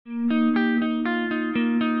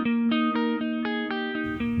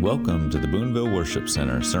Welcome to the Boonville Worship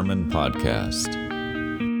Center Sermon Podcast.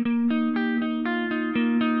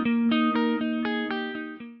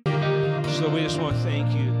 So we just want to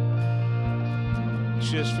thank you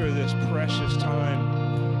just for this precious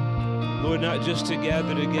time. Lord, not just to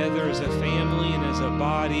gather together as a family and as a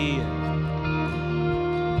body,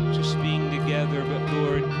 just being together, but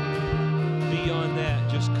Lord, beyond that,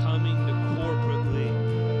 just coming to corporately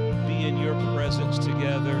be in your presence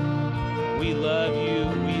together. We love you.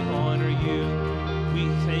 We honor you. We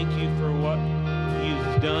thank you for what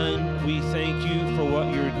you've done. We thank you for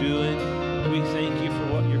what you're doing. We thank you for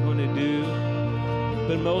what you're going to do.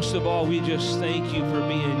 But most of all, we just thank you for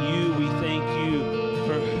being you. We thank you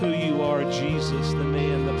for who you are, Jesus, the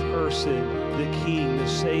man, the person, the King, the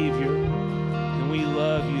Savior. And we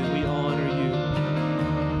love you. We honor you.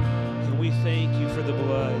 And we thank you for the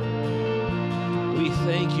blood. We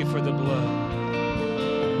thank you for the blood.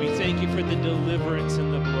 We thank you for the deliverance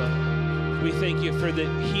in the blood. We thank you for the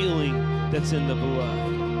healing that's in the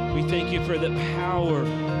blood. We thank you for the power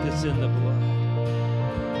that's in the blood.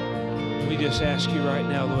 We just ask you right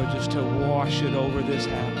now, Lord, just to wash it over this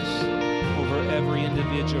house, over every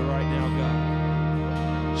individual right now,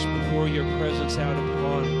 God. Just pour your presence out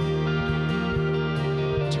upon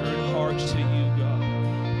them. Turn hearts to you, God.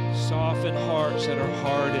 Soften hearts that are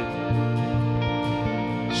hardened.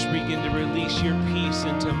 Just begin to release your peace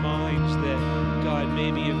into minds that, God,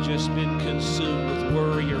 maybe have just been consumed with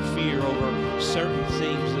worry or fear over certain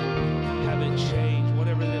things that haven't changed.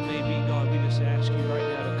 Whatever that may be, God, we just ask you right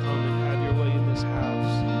now to come and have your way in this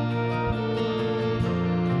house.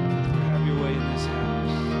 Have your way in this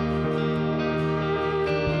house.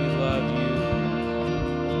 We love you.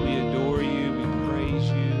 We adore you. We praise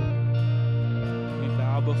you. We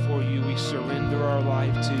bow before you. We surrender our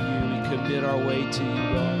life to you. We commit our way to you,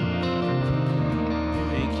 God.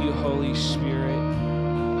 Thank you, Holy Spirit.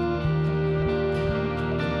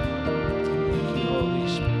 Thank you, Holy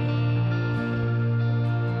Spirit.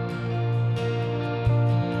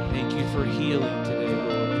 Thank you for healing today,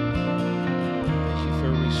 Lord. Thank you for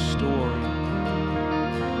restoring.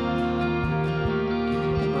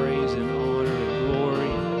 Give you praise and honor and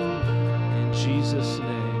glory. In Jesus'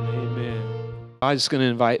 name, amen. I'm just going to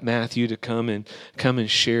invite Matthew to come and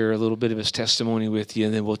share a little bit of his testimony with you,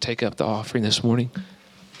 and then we'll take up the offering this morning.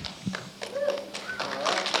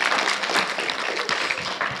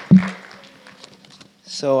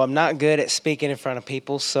 So I'm not good at speaking in front of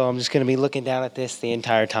people, so I'm just going to be looking down at this the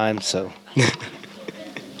entire time. So,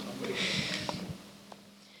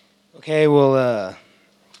 okay, well,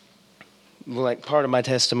 like part of my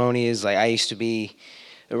testimony is like I used to be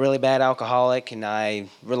a really bad alcoholic, and I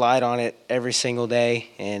relied on it every single day,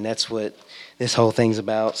 and that's what this whole thing's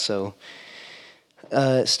about. So,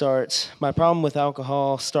 my problem with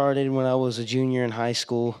alcohol started when I was a junior in high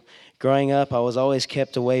school. Growing up, I was always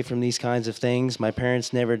kept away from these kinds of things. My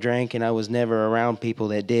parents never drank, and I was never around people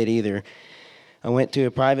that did either. I went to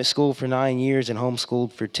a private school for 9 years and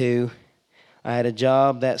homeschooled for 2. I had a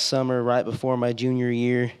job that summer right before my junior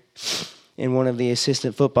year, and one of the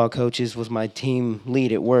assistant football coaches was my team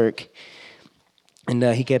lead at work. And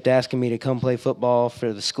he kept asking me to come play football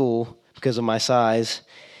for the school because of my size.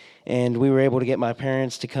 And we were able to get my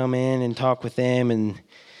parents to come in and talk with them, and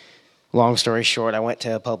long story short, I went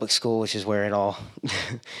to a public school, which is where it all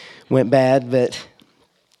went bad.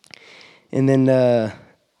 And then, where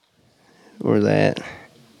was that?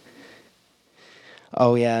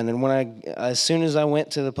 Oh yeah, and then as soon as I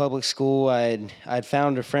went to the public school, I'd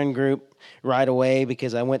found a friend group right away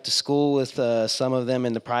because I went to school with some of them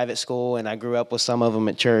in the private school, and I grew up with some of them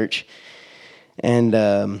at church. And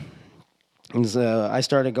I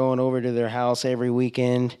started going over to their house every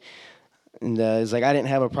weekend. And it's like I didn't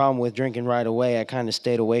have a problem with drinking right away. I kind of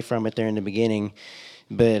stayed away from it there in the beginning.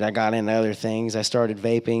 But I got into other things. I started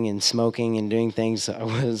vaping and smoking and doing things I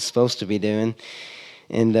was supposed to be doing.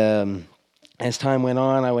 And as time went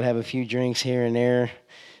on, I would have a few drinks here and there.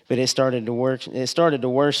 But it started to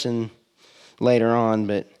worsen later on.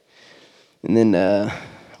 And then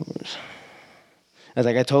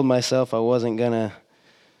I told myself I wasn't going to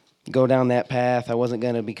go down that path. I wasn't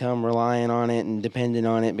going to become reliant on it and dependent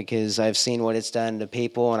on it because I've seen what it's done to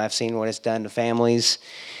people, and I've seen what it's done to families,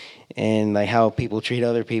 and like how people treat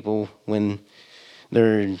other people when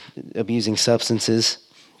they're abusing substances.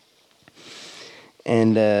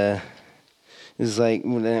 And it's like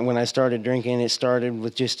when I started drinking, it started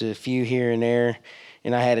with just a few here and there,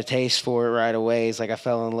 and I had a taste for it right away. It's like I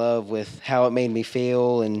fell in love with how it made me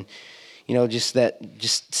feel, and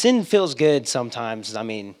just sin feels good sometimes. I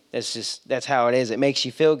mean, that's how it is. It makes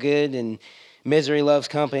you feel good, and misery loves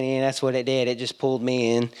company, and that's what it did. It just pulled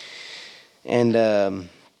me in. And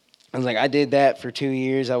I did that for 2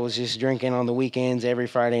 years. I was just drinking on the weekends every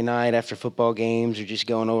Friday night after football games, or just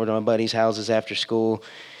going over to my buddies' houses after school.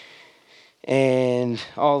 And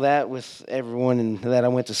all that with everyone that I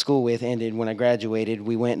went to school with ended when I graduated.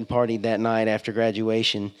 We went and partied that night after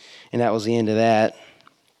graduation, and that was the end of that.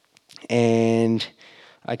 And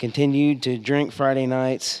I continued to drink Friday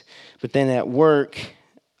nights, but then at work,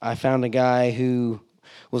 I found a guy who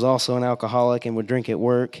was also an alcoholic and would drink at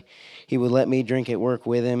work. He would let me drink at work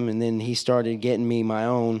with him, and then he started getting me my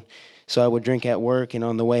own. So I would drink at work and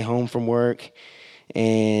on the way home from work.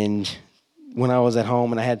 And when I was at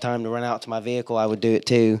home and I had time to run out to my vehicle, I would do it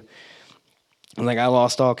too. I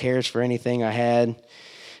lost all cares for anything I had.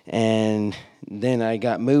 And then I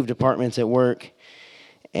got moved apartments at work.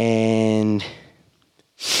 And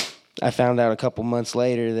I found out a couple months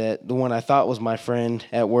later that the one I thought was my friend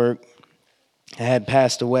at work had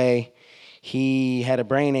passed away. He had a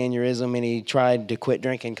brain aneurysm, and he tried to quit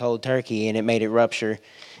drinking cold turkey, and it made it rupture,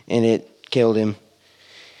 and it killed him.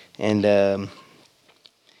 And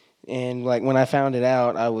when I found it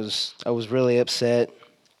out, I was really upset,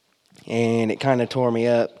 and it kind of tore me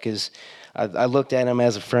up because I looked at him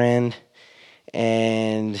as a friend,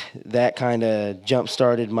 and that kind of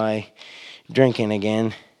jump-started my drinking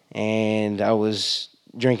again. And I was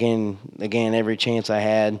drinking again every chance I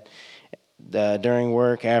had, during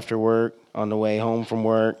work, after work, on the way home from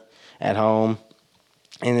work, at home.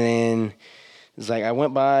 And then it's I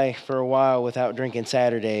went by for a while without drinking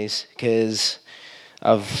Saturdays because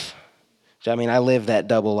I lived that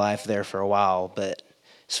double life there for a while. But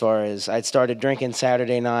as far as I'd started drinking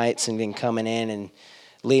Saturday nights and then coming in and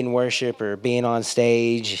leading worship or being on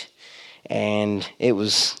stage, and it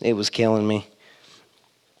was killing me.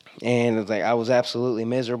 And I was absolutely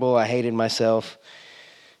miserable. I hated myself.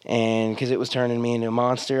 And because it was turning me into a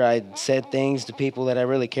monster, I'd said things to people that I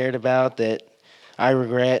really cared about that I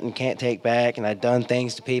regret and can't take back. And I'd done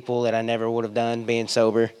things to people that I never would have done being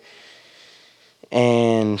sober.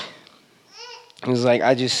 And it was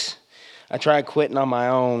I tried quitting on my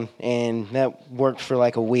own, and that worked for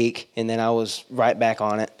a week. And then I was right back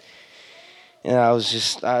on it. And I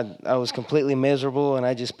was completely miserable, and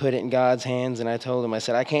I just put it in God's hands, and I told him, I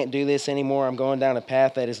said, I can't do this anymore. I'm going down a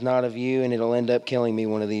path that is not of you, and it'll end up killing me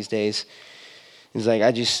one of these days. He's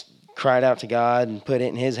I just cried out to God and put it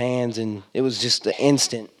in his hands, and it was just an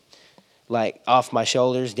instant, off my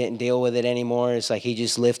shoulders, didn't deal with it anymore. It's he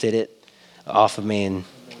just lifted it off of me.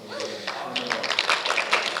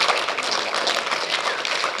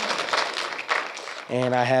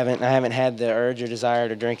 And I haven't had the urge or desire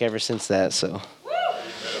to drink ever since that. So.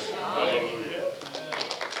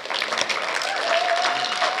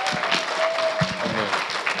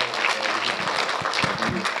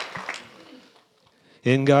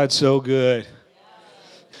 Isn't God so good?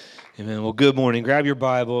 Amen. Well, good morning. Grab your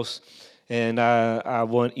Bibles, and I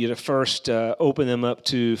want you to first open them up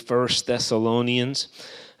to 1 Thessalonians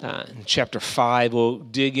chapter 5. We'll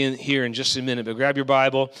dig in here in just a minute, but grab your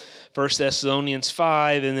Bible. 1 Thessalonians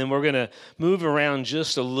 5, and then we're going to move around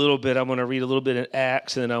just a little bit. I want to read a little bit in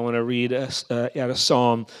Acts, and then I want to read out of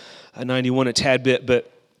Psalm 91 a tad bit. But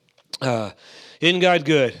isn't God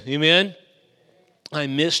good? Amen? I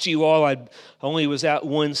missed you all. I only was out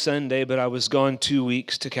one Sunday, but I was gone 2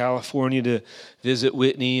 weeks to California to visit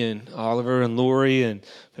Whitney and Oliver and Lori,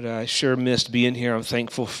 but I sure missed being here. I'm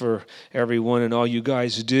thankful for everyone and all you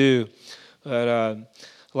guys do. But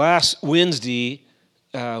last Wednesday,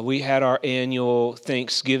 we had our annual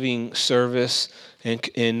Thanksgiving service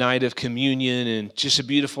and night of communion, and just a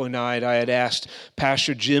beautiful night. I had asked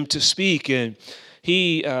Pastor Jim to speak, and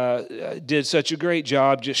he did such a great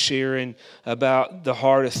job just sharing about the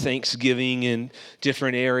heart of Thanksgiving in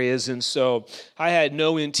different areas. And so I had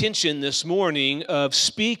no intention this morning of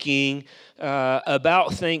speaking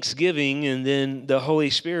about Thanksgiving, and then the Holy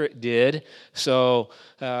Spirit did. So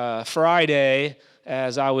Friday,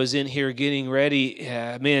 as I was in here getting ready,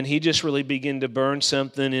 he just really began to burn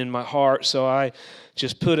something in my heart. So I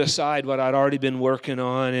just put aside what I'd already been working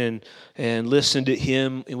on and listened to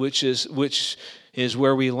him, which is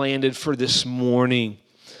where we landed for this morning.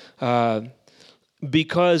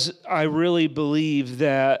 Because I really believe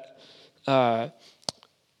that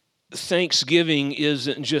Thanksgiving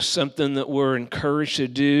isn't just something that we're encouraged to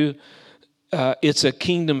do. It's a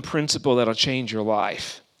kingdom principle that'll change your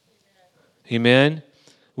life. Amen?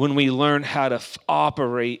 When we learn how to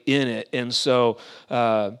operate in it. And so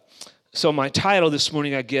my title this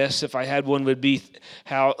morning, I guess, if I had one, would be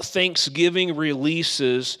How Thanksgiving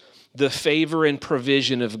Releases the Favor and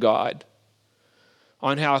Provision of God.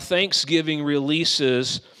 On how Thanksgiving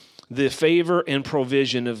releases the favor and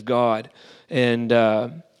provision of God. And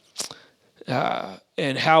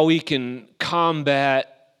and how we can combat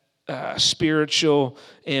spiritual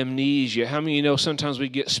amnesia. How many of you know sometimes we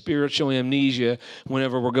get spiritual amnesia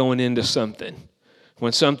whenever we're going into something?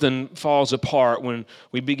 When something falls apart, when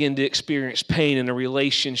we begin to experience pain in a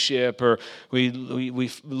relationship, or we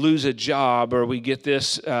lose a job, or we get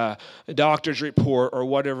this doctor's report, or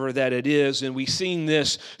whatever that it is. And we've seen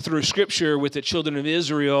this through Scripture with the children of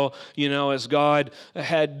Israel, as God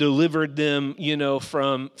had delivered them,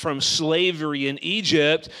 from slavery in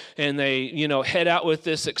Egypt, and they, head out with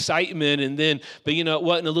this excitement, and then, but it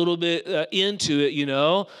wasn't a little bit into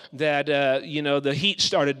it, that the heat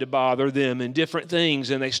started to bother them and different things.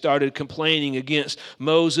 And they started complaining against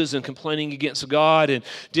Moses and complaining against God, and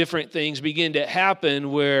different things begin to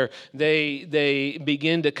happen where they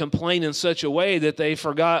begin to complain in such a way that they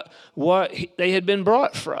forgot what they had been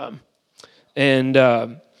brought from.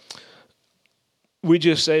 And we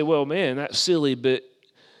just say, well, man, that's silly. But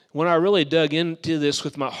when I really dug into this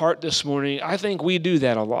with my heart this morning, I think we do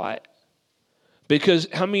that a lot. Because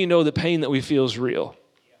how many know the pain that we feel is real?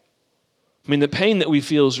 I mean, the pain that we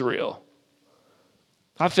feel is real.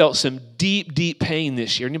 I felt some deep, deep pain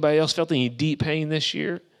this year. Anybody else felt any deep pain this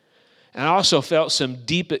year? And I also felt some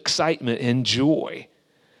deep excitement and joy.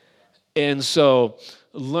 And so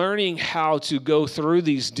learning how to go through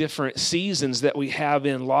these different seasons that we have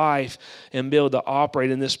in life and be able to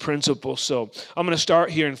operate in this principle. So I'm going to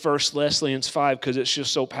start here in 1 Thessalonians 5 because it's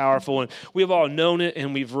just so powerful. And we've all known it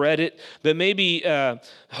and we've read it. But maybe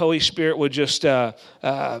Holy Spirit would just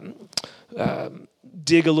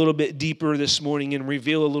dig a little bit deeper this morning and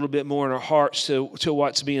reveal a little bit more in our hearts to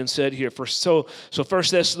what's being said here. So 1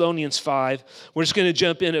 Thessalonians 5, we're just going to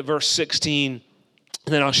jump in at verse 16,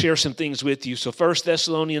 and then I'll share some things with you. So 1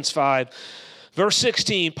 Thessalonians 5, verse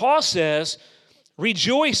 16, Paul says,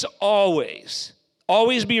 rejoice always.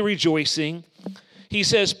 Always be rejoicing. He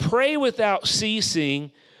says, pray without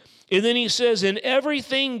ceasing. And then he says, in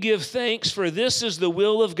everything give thanks, for this is the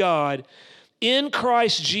will of God in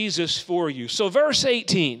Christ Jesus for you. So verse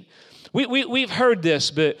 18, we've heard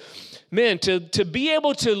this, but man, to be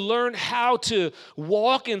able to learn how to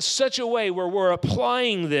walk in such a way where we're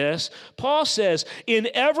applying this, Paul says, in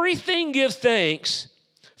everything give thanks,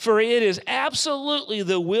 for it is absolutely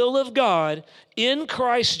the will of God in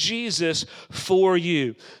Christ Jesus for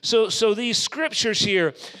you. So these scriptures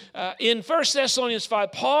here, in 1 Thessalonians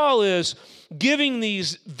 5, Paul is giving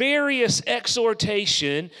these various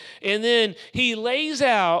exhortation, and then he lays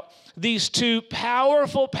out these two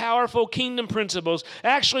powerful kingdom principles.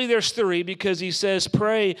 Actually, there's three, because he says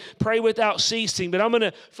pray without ceasing, but I'm going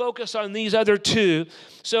to focus on these other two.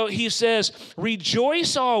 So he says,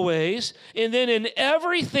 rejoice always, and then in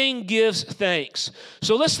everything gives thanks.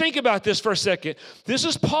 So let's think about this for a second. This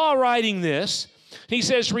is Paul writing this. He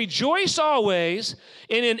says, rejoice always,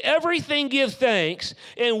 and in everything give thanks.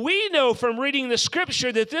 And we know from reading the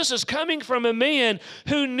scripture that this is coming from a man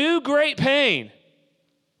who knew great pain,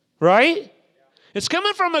 right? It's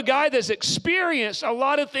coming from a guy that's experienced a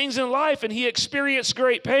lot of things in life, and he experienced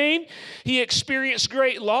great pain. He experienced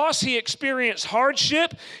great loss. He experienced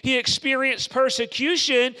hardship. He experienced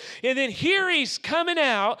persecution. And then here he's coming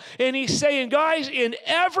out, and he's saying, guys, in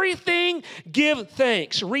everything, give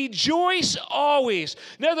thanks. Rejoice always.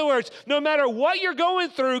 In other words, no matter what you're going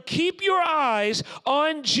through, keep your eyes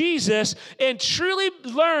on Jesus and truly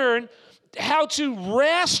learn how to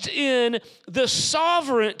rest in the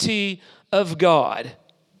sovereignty of God.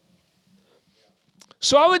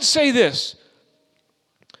 So I would say this.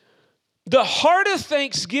 The heart of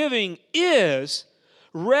thanksgiving is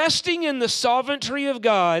resting in the sovereignty of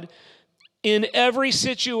God in every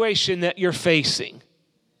situation that you're facing.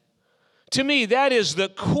 To me, that is the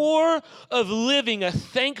core of living a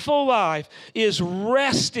thankful life, is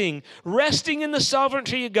resting in the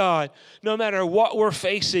sovereignty of God, no matter what we're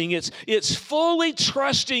facing. It's fully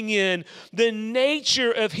trusting in the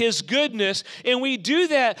nature of His goodness, and we do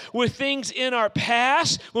that with things in our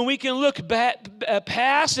past, when we can look back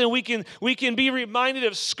past and we can be reminded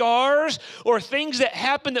of scars or things that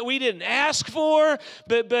happened that we didn't ask for,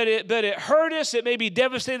 but it hurt us. It maybe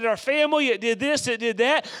devastated our family. It did this. It did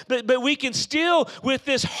that. But we can still, with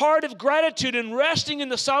this heart of gratitude and resting in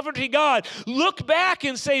the sovereignty of God, look back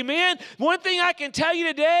and say, man, one thing I can tell you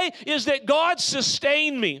today is that God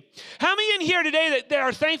sustained me. How many in here today that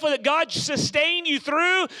are thankful that God sustained you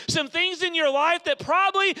through some things in your life that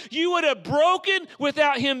probably you would have broken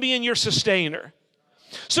without Him being your sustainer?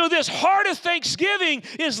 So this heart of thanksgiving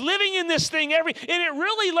is living in this thing and it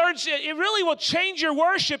really will change your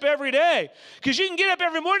worship every day. Because you can get up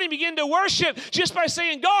every morning and begin to worship just by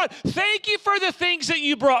saying, God, thank you for the things that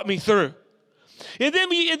you brought me through. And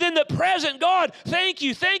then the present, God, thank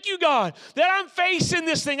you, God, that I'm facing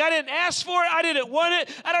this thing. I didn't ask for it. I didn't want it.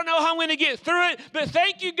 I don't know how I'm going to get through it. But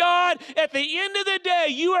thank you, God, at the end of the day,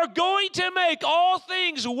 you are going to make all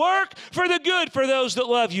things work for the good for those that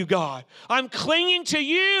love you, God. I'm clinging to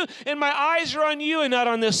you, and my eyes are on you and not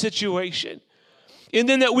on this situation. And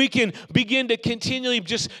then that we can begin to continually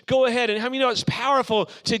just go ahead. And how many know it's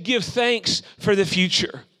powerful to give thanks for the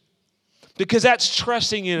future? Because that's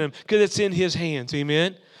trusting in Him, because it's in His hands.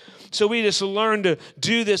 Amen? So we just learn to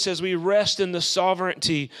do this as we rest in the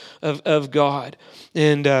sovereignty of God.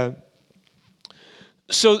 And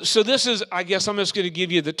so this is, I guess I'm just going to give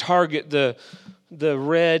you the target, the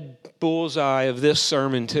red bullseye of this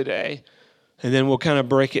sermon today. And then we'll kind of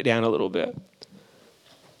break it down a little bit.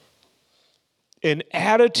 An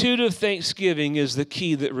attitude of thanksgiving is the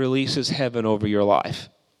key that releases heaven over your life.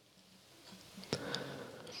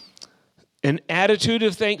 An attitude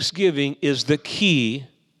of thanksgiving is the key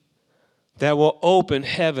that will open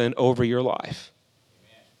heaven over your life.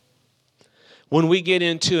 When we get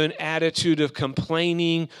into an attitude of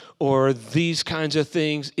complaining or these kinds of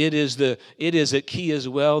things, it is a key as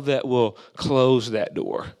well that will close that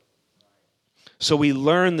door. So we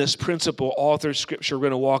learn this principle all through Scripture. We're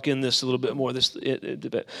going to walk in this a little bit more.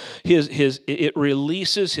 It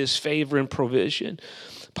releases His favor and provision.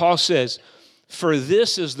 Paul says, "For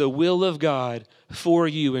this is the will of God for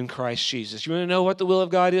you in Christ Jesus." You want to know what the will of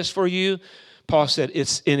God is for you? Paul said,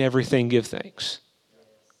 "It's in everything give thanks."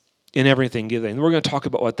 In everything give thanks. We're going to talk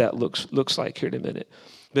about what that looks like here in a minute.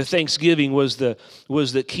 But thanksgiving was the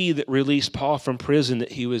key that released Paul from prison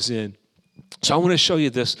that he was in. So I want to show you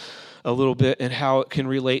this a little bit and how it can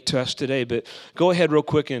relate to us today. But go ahead real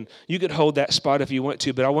quick, and you could hold that spot if you want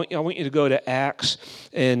to. But I want you to go to Acts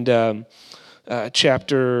and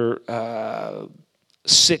chapter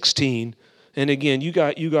 16. And again, you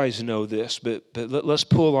guys know this, but let's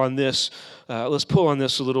pull on this. Let's pull on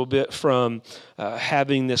this a little bit from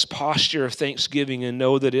having this posture of thanksgiving and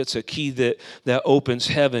know that it's a key that opens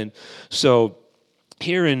heaven. So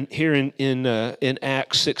here in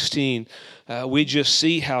Acts 16. We just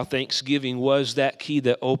see how thanksgiving was that key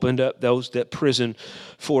that opened up that prison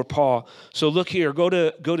for Paul. So look here, go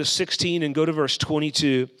to 16 and go to verse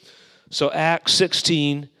 22. So Acts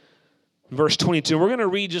 16, verse 22. We're going to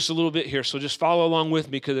read just a little bit here, so just follow along with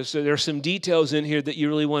me because there's some details in here that you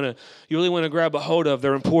really want to grab a hold of.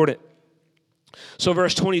 They're important. So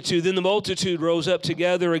verse 22. Then the multitude rose up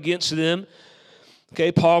together against them.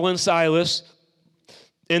 Okay, Paul and Silas.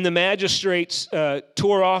 And the magistrates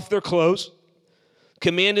tore off their clothes,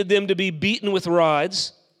 commanded them to be beaten with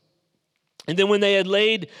rods. And then when they had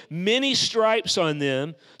laid many stripes on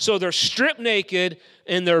them, so they're stripped naked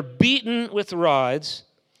and they're beaten with rods.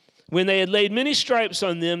 When they had laid many stripes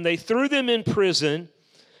on them, they threw them in prison,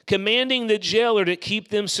 commanding the jailer to keep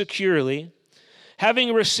them securely.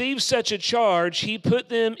 Having received such a charge, he put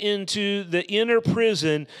them into the inner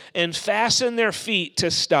prison and fastened their feet to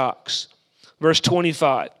stocks. Verse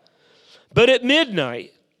 25. But at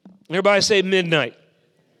midnight, everybody say midnight.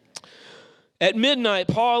 At midnight,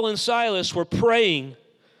 Paul and Silas were praying.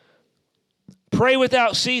 Pray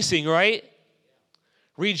without ceasing, right?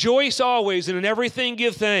 Rejoice always, and in everything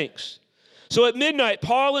give thanks. So at midnight,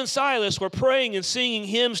 Paul and Silas were praying and singing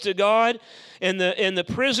hymns to God, and the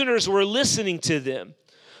prisoners were listening to them.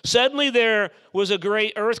 Suddenly there was a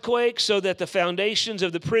great earthquake, so that the foundations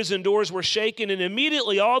of the prison doors were shaken, and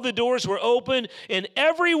immediately all the doors were opened, and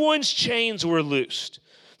everyone's chains were loosed.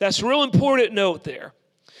 That's a real important note there.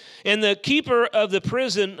 And the keeper of the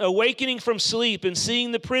prison, awakening from sleep and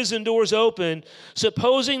seeing the prison doors open,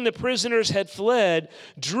 supposing the prisoners had fled,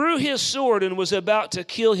 drew his sword and was about to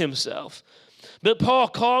kill himself. But Paul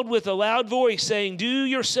called with a loud voice, saying, "Do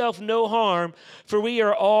yourself no harm, for we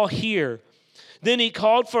are all here." Then he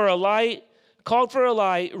called for a light,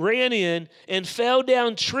 ran in, and fell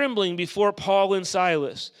down trembling before Paul and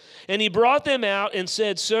Silas. And he brought them out and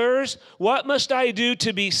said, "Sirs, what must I do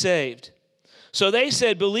to be saved?" So they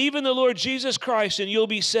said, "Believe in the Lord Jesus Christ, and you'll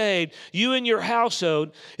be saved, you and your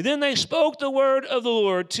household." And then they spoke the word of the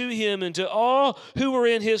Lord to him and to all who were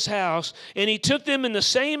in his house. And he took them in the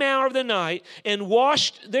same hour of the night and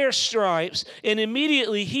washed their stripes. And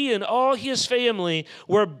immediately he and all his family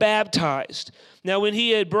were baptized. Now when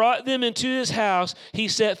he had brought them into his house, he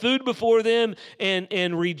set food before them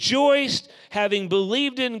and rejoiced, having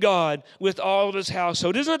believed in God with all of his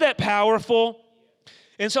household. Isn't that powerful?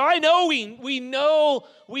 And so I know we know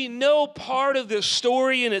part of this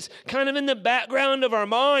story, and it's kind of in the background of our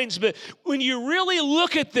minds. But when you really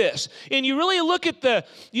look at this, and you really look at the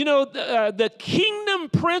kingdom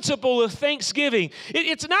principle of thanksgiving,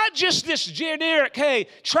 it's not just this generic, hey,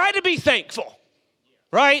 try to be thankful.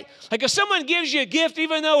 Right? Like if someone gives you a gift,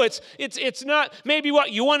 even though it's not maybe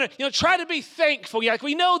what you want to, try to be thankful. Like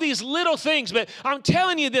we know these little things, but I'm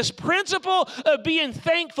telling you, this principle of being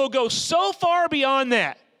thankful goes so far beyond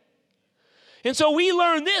that. And so we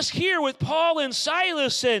learn this here with Paul and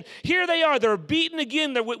Silas, and here they are. They're beaten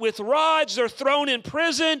again. They're with rods. They're thrown in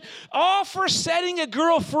prison, all for setting a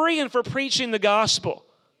girl free and for preaching the gospel.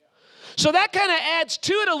 So that kind of adds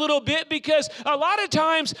to it a little bit, because a lot of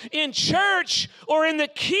times in church or in the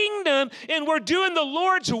kingdom, and we're doing the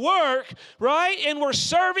Lord's work, right? And we're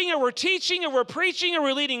serving, or we're teaching, or we're preaching, or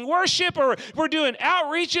we're leading worship, or we're doing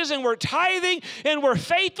outreaches, and we're tithing, and we're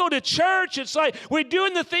faithful to church. It's like we're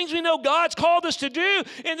doing the things we know God's called us to do.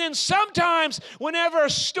 And then sometimes whenever a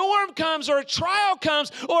storm comes or a trial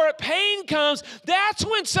comes or a pain comes, that's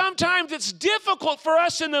when sometimes it's difficult for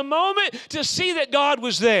us in the moment to see that God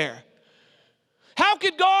was there. How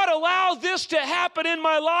could God allow this to happen in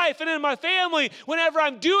my life and in my family whenever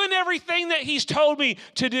I'm doing everything that He's told me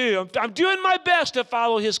to do? I'm doing my best to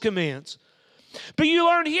follow His commands. But you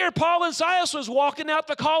learn here, Paul and Silas was walking out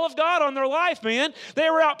the call of God on their life, man. They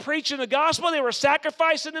were out preaching the gospel. They were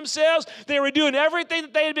sacrificing themselves. They were doing everything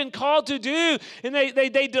that they had been called to do. And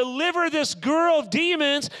they deliver this girl of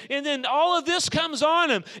demons, and then all of this comes on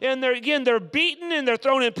them. And they're beaten, and they're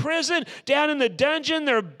thrown in prison, down in the dungeon.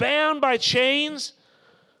 They're bound by chains.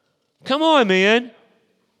 Come on, man.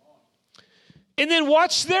 And then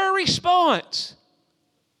what's their response?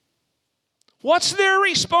 What's their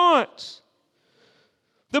response?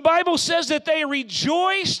 The Bible says that they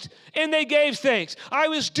rejoiced and they gave thanks. I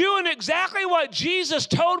was doing exactly what Jesus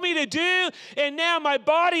told me to do, and now my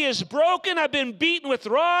body is broken. I've been beaten with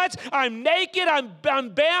rods. I'm naked. I'm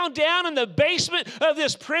bound down in the basement of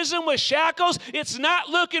this prison with shackles. It's not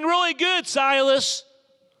looking really good, Silas.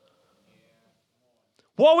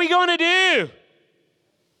 What are we going to do?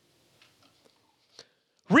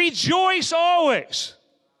 Rejoice always.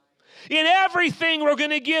 In everything, we're going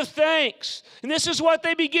to give thanks. And this is what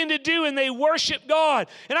they begin to do, and they worship God.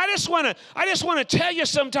 And I just want to tell you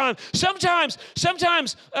sometimes,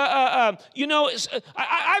 I've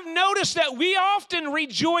noticed that we often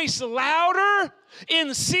rejoice louder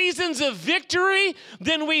in seasons of victory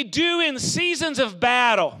than we do in seasons of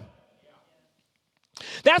battle.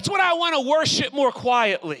 That's what I want to worship more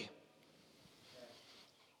quietly.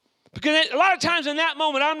 Because a lot of times in that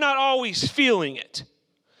moment, I'm not always feeling it.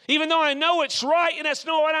 Even though I know it's right, and I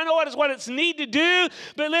know what it's need to do.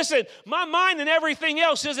 But listen, my mind and everything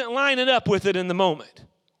else isn't lining up with it in the moment.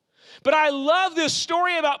 But I love this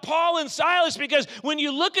story about Paul and Silas, because when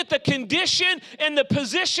you look at the condition and the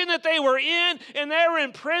position that they were in, and they were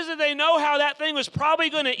in prison, they know how that thing was probably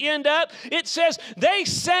going to end up. It says they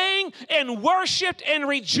sang and worshiped and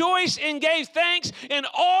rejoiced and gave thanks, and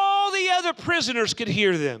all the other prisoners could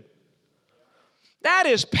hear them. That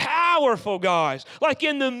is powerful, guys. Like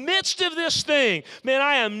in the midst of this thing, man,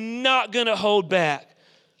 I am not going to hold back.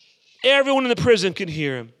 Everyone in the prison could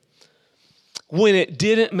hear him. When it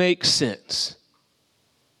didn't make sense.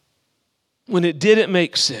 When it didn't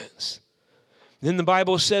make sense. Then the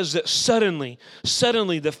Bible says that suddenly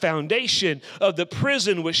the foundation of the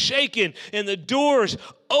prison was shaken, and the doors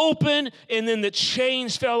opened, and then the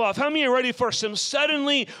chains fell off. How many are ready for some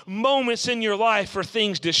suddenly moments in your life for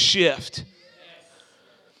things to shift?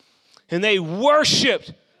 And they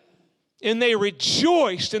worshiped, and they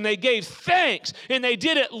rejoiced, and they gave thanks, and they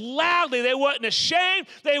did it loudly. They wasn't ashamed.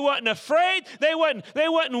 They wasn't afraid. They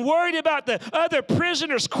wasn't worried about the other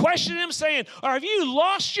prisoners questioning them, saying, have you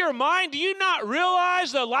lost your mind? Do you not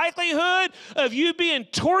realize the likelihood of you being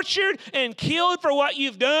tortured and killed for what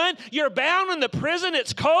you've done? You're bound in the prison.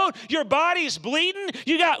 It's cold. Your body's bleeding.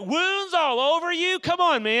 You got wounds all over you. Come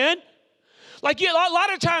on, man. Like a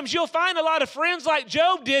lot of times you'll find a lot of friends like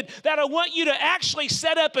Job did that'll want you to actually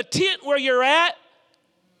set up a tent where you're at.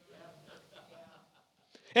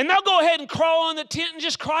 And they'll go ahead and crawl on the tent and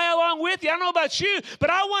just cry along with you. I don't know about you, but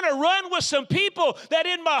I want to run with some people that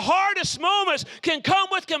in my hardest moments can come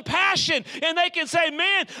with compassion, and they can say,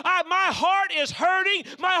 man, my heart is hurting.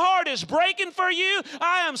 My heart is breaking for you.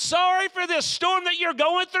 I am sorry for this storm that you're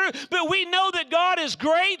going through, but we know that God is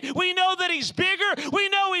great. We know that He's bigger. We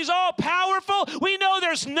know He's all powerful. We know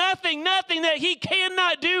there's nothing that He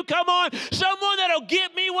cannot do. Come on, someone that'll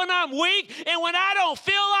get me when I'm weak, and when I don't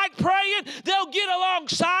feel like praying, they'll get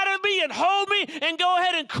alongside of me and hold me and go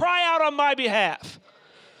ahead and cry out on my behalf.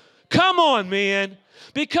 Come on, man.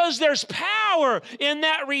 Because there's power in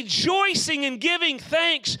that rejoicing and giving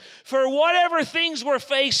thanks for whatever things we're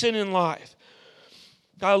facing in life.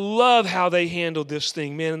 I love how they handled this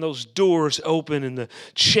thing, man, and those doors opened and the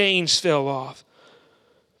chains fell off.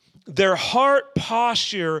 their heart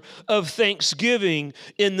posture of thanksgiving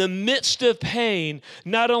in the midst of pain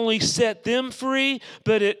not only set them free,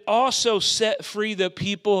 but it also set free the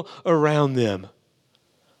people around them.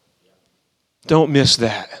 Don't miss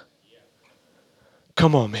that.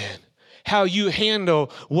 Come on, man. How you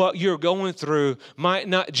handle what you're going through might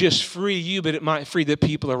not just free you, but it might free the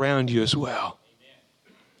people around you as well.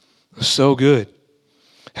 So good.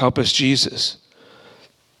 Help us, Jesus.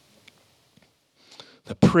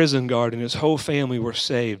 The prison guard and his whole family were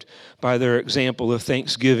saved by their example of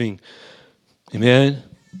thanksgiving. Amen?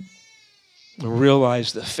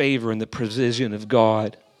 Realize the favor and the provision of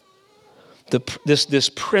God. This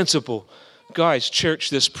principle, guys, church,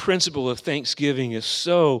 this principle of thanksgiving is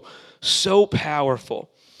so powerful.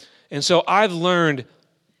 And so I've learned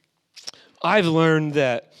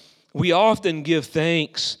that we often give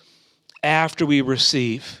thanks after we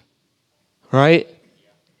receive, right?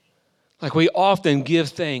 Like we often give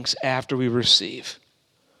thanks after we receive,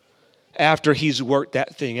 after he's worked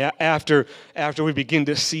that thing, after we begin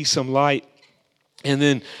to see some light. And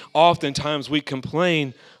then oftentimes we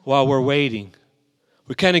complain while we're waiting.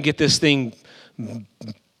 We kind of get this thing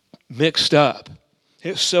mixed up.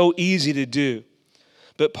 It's so easy to do.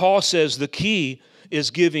 But Paul says the key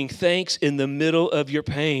is giving thanks in the middle of your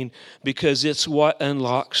pain because it's what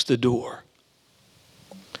unlocks the door.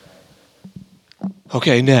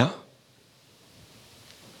 Okay, now,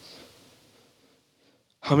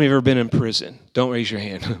 how many have ever been in prison? Don't raise your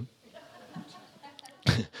hand.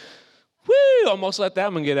 Woo! Almost let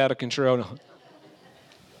that one get out of control. No.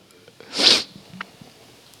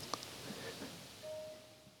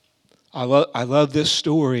 I love this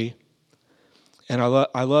story, and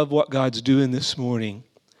I love what God's doing this morning,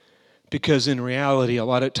 because in reality, a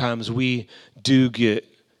lot of times we do get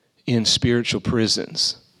in spiritual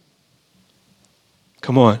prisons.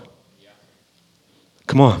 Come on.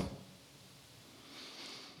 Come on.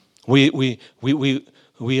 We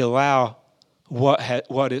allow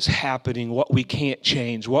what is happening, what we can't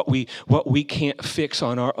change, what we can't fix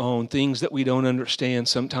on our own, things that we don't understand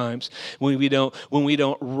sometimes, when we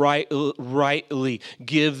don't rightly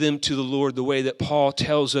give them to the Lord the way that Paul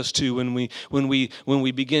tells us to, when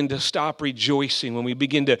we begin to stop rejoicing, when we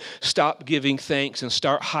begin to stop giving thanks and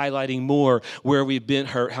start highlighting more where we've been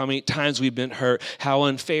hurt, how many times we've been hurt, how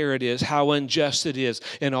unfair it is, how unjust it is,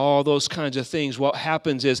 and all those kinds of things. What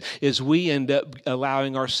happens is we end up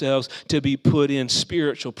allowing ourselves to be put in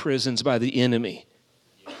spiritual prisons by the enemy.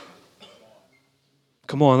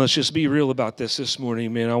 Come on, let's just be real about this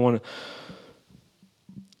morning, man.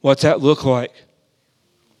 What's that look like?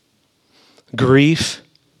 Grief.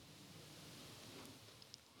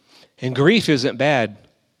 And grief isn't bad.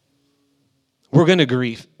 We're going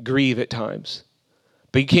to grieve at times.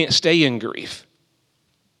 But you can't stay in grief.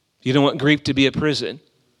 You don't want grief to be a prison.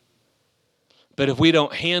 But if we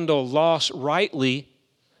don't handle loss rightly,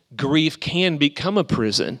 grief can become a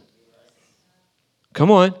prison.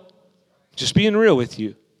 Come on. Just being real with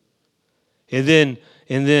you. And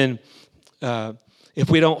then if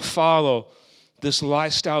we don't follow this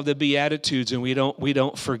lifestyle of the Beatitudes, and we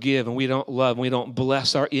don't forgive, and we don't love, and we don't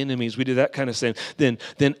bless our enemies, we do that kind of thing,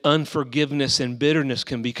 then unforgiveness and bitterness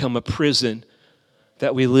can become a prison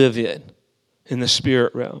that we live in the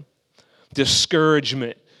spirit realm.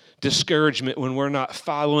 Discouragement when we're not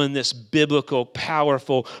following this biblical,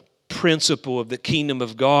 powerful principle of the kingdom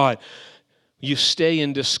of God. You stay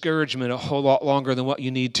in discouragement a whole lot longer than what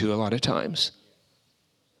you need to a lot of times.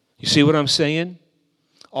 You see what I'm saying?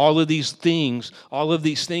 All of these things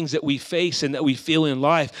that we face and that we feel in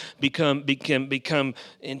life become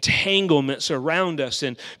entanglements around us,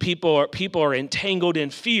 and people are entangled in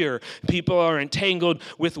fear. People are entangled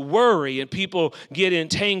with worry, and people get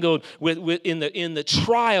entangled with in the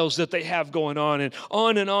trials that they have going on, and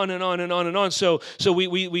on and on and on and on and on. So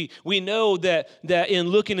we know that in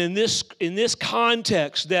looking in this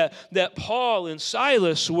context that Paul and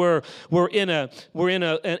Silas were in a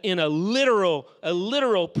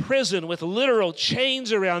literal prison with literal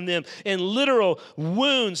chains around them and literal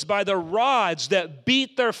wounds by the rods that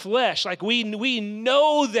beat their flesh. Like we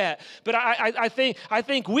know that, but I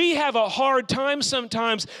think we have a hard time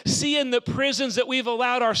sometimes seeing the prisons that we've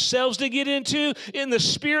allowed ourselves to get into in the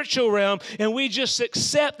spiritual realm, and we just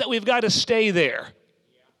accept that we've got to stay there.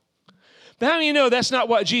 But how many of you know that's not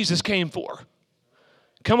what Jesus came for?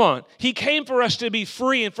 Come on. He came for us to be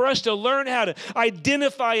free and for us to learn how to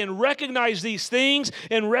identify and recognize these things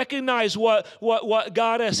and recognize what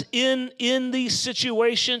got us in these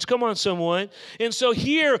situations. Come on, someone. And so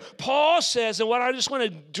here, Paul says, and what I just want to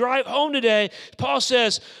drive home today, Paul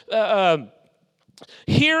says,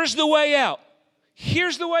 here's the way out.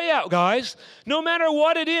 Here's the way out, guys. No matter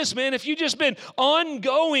what it is, man, if you've just been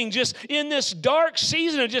ongoing, just in this dark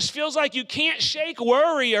season, it just feels like you can't shake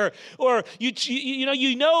worry, or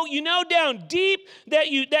you know down deep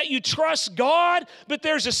that you trust God, but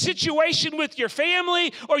there's a situation with your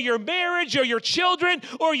family or your marriage or your children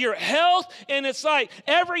or your health, and it's like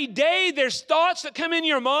every day there's thoughts that come in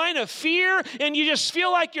your mind of fear, and you just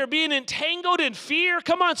feel like you're being entangled in fear.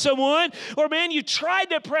 Come on, someone. Or man, you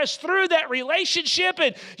tried to press through that relationship,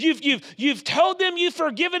 and you've told them you've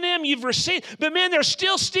forgiven them, you've received, but man, there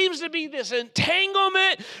still seems to be this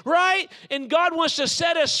entanglement, right? And God wants to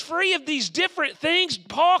set us free of these different things.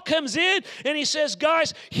 Paul comes in and he says,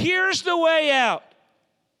 guys, here's the way out.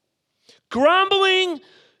 Grumbling,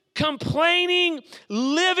 complaining,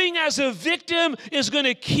 living as a victim is going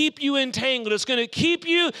to keep you entangled. It's going to keep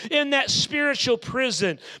you in that spiritual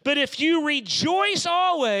prison. But if you rejoice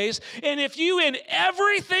always, and if you in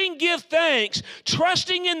everything give thanks,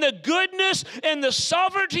 trusting in the goodness and the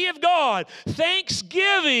sovereignty of God,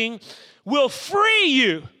 thanksgiving will free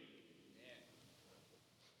you.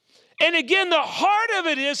 And again, the heart of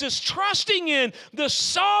it is trusting in the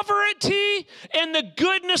sovereignty and the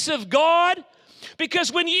goodness of God.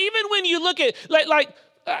 Because when you look at,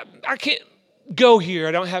 I can't go here.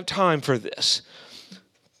 I don't have time for this.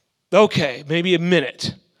 Okay, maybe a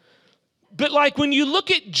minute. But like when you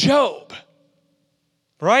look at Job,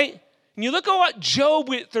 right? And you look at what Job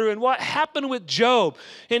went through and what happened with Job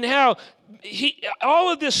and how all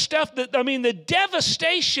of this stuff, the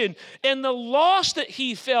devastation and the loss that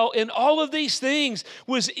he felt and all of these things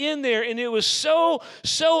was in there, and it was so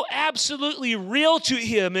absolutely real to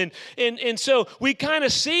him. And so we kind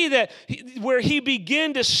of see that where he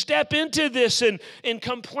began to step into this and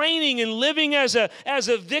complaining and living as a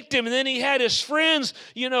victim, and then he had his friends,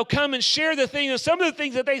 come and share the thing. And some of the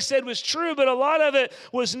things that they said was true, but a lot of it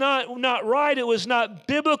was not right. It was not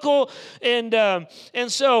biblical, and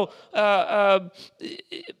so.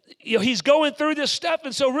 He's going through this stuff.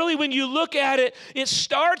 And so really when you look at it, it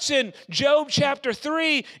starts in Job chapter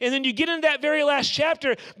 3, and then you get into that very last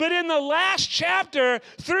chapter. But in the last chapter,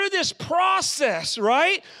 through this process,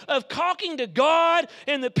 right, of talking to God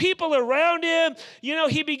and the people around him,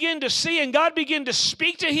 he began to see, and God began to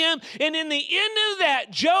speak to him. And in the end of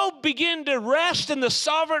that, Job began to rest in the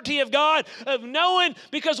sovereignty of God, of knowing,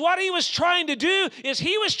 because what he was trying to do is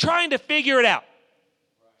he was trying to figure it out.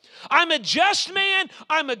 I'm a just man.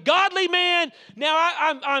 I'm a godly man. Now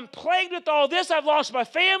I'm plagued with all this. I've lost my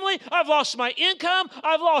family. I've lost my income.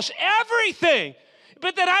 I've lost everything.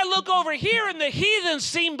 But then I look over here and the heathens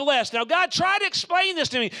seem blessed. Now God tried to explain this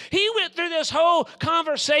to me. He went through this whole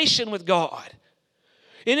conversation with God.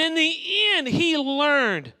 And in the end, he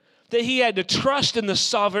learned that he had to trust in the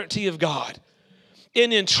sovereignty of God.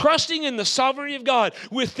 And in trusting in the sovereignty of God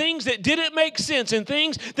with things that didn't make sense and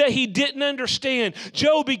things that he didn't understand,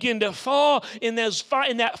 Job began to fall in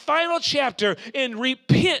that final chapter and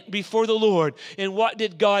repent before the Lord. And what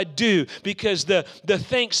did God do? Because the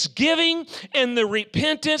thanksgiving and the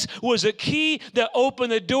repentance was a key that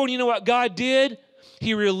opened the door. And you know what God did?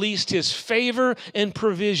 He released his favor and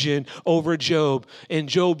provision over Job, and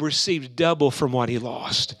Job received double from what he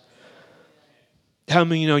lost. How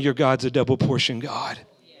many of you know your God's a double portion God?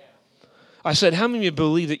 I said, how many of you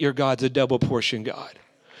believe that your God's a double portion God?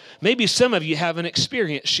 Maybe some of you haven't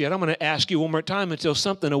experienced yet. I'm going to ask you one more time until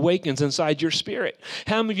something awakens inside your spirit.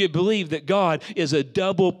 How many of you believe that God is a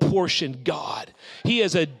double portion God? He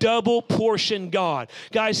is a double portion God.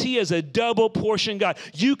 Guys, he is a double portion God.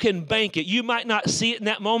 You can bank it. You might not see it in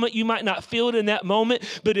that moment. You might not feel it in that moment.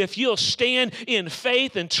 But if you'll stand in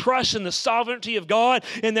faith and trust in the sovereignty of God,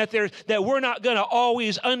 and that we're not going to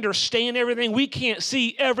always understand everything. We can't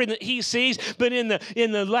see everything that he sees. But in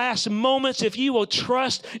the last moments, if you will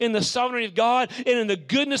trust in the sovereignty of God and in the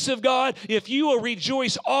goodness of God, if you will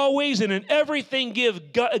rejoice always and in everything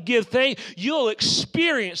give thanks, you'll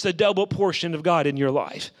experience the double portion of God in your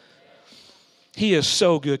life. He is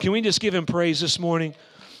so good. Can we just give him praise this morning?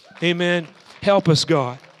 Amen. Help us,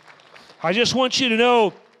 God. I just want you to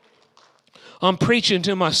know I'm preaching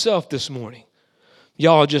to myself this morning.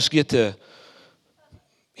 Y'all just get to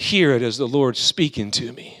hear it as the Lord's speaking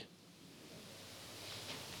to me.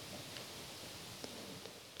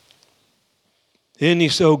 Isn't he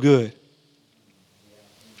so good?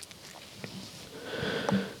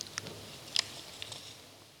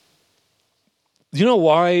 Do you know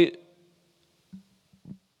why,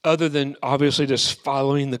 other than obviously just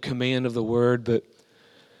following the command of the word, but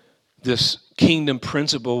this kingdom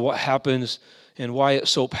principle, what happens and why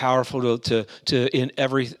it's so powerful to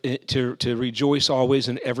rejoice always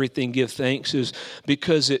and everything give thanks, is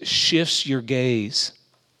because it shifts your gaze.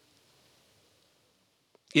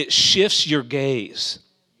 It shifts your gaze.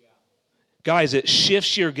 Guys, it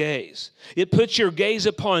shifts your gaze. It puts your gaze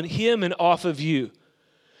upon Him and off of you.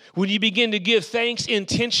 When you begin to give thanks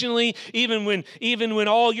intentionally, even when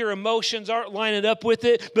all your emotions aren't lining up with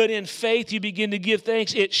it, but in faith you begin to give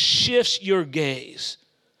thanks, it shifts your gaze.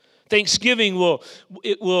 Thanksgiving will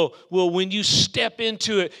when you step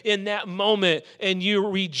into it in that moment and you're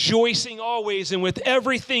rejoicing always and with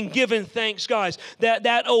everything given thanks, guys,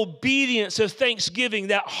 that obedience of thanksgiving,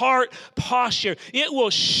 that heart posture, it will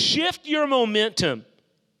shift your momentum.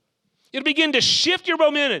 It'll begin to shift your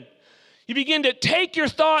momentum. You begin to take your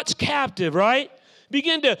thoughts captive, right?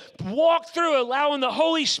 Begin to walk through, allowing the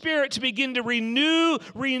Holy Spirit to begin to renew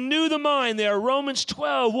the mind there. Romans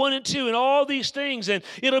 12, 1 and 2, and all these things. And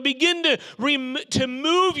it'll begin to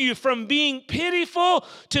move you from being pitiful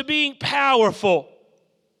to being powerful.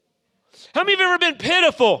 How many of you have ever been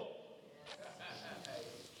pitiful?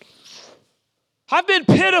 I've been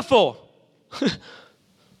pitiful.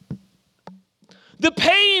 The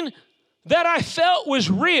pain that I felt was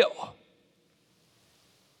real.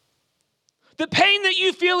 The pain that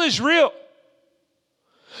you feel is real.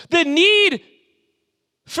 The need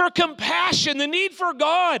for compassion, the need for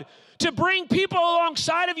God to bring people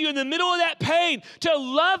alongside of you in the middle of that pain, to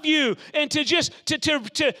love you and to just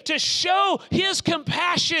to show His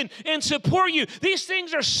compassion and support you. These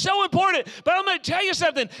things are so important. But I'm going to tell you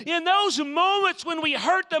something. In those moments when we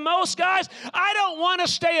hurt the most, guys, I don't want to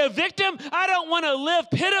stay a victim. I don't want to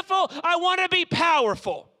live pitiful. I want to be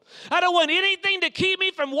powerful. I don't want anything to keep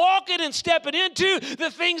me from walking and stepping into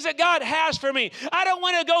the things that God has for me. I don't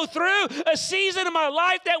want to go through a season of my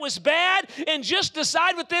life that was bad and just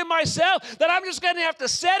decide within myself that I'm just going to have to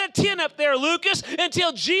set a tent up there, Lucas,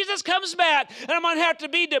 until Jesus comes back. And I'm going to have to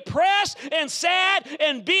be depressed and sad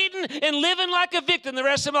and beaten and living like a victim the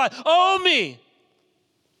rest of my life. Oh, me.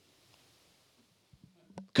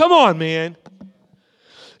 Come on, man.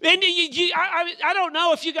 And I don't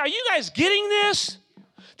know if are you guys getting this?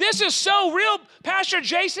 This is so real, Pastor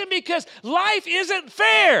Jason, because life isn't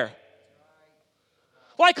fair.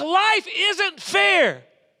 Like, life isn't fair.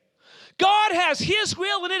 God has His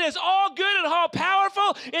will, and it is all good and all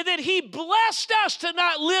powerful, and that He blessed us to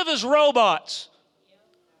not live as robots.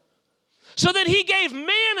 So that He gave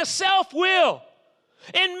man a self-will.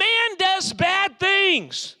 And man does bad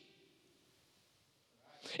things.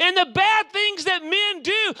 And the bad things that men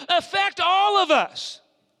do affect all of us.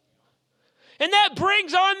 And that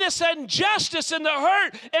brings on this injustice and the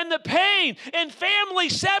hurt and the pain and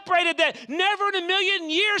families separated that never in a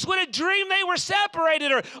million years would have dreamed they were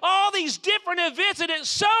separated, or all these different events. And it's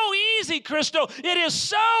so easy, Crystal, it is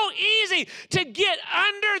so easy to get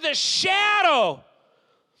under the shadow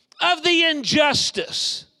of the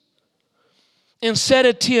injustice and set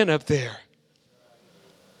a tent up there.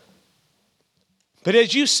 But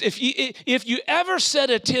if you ever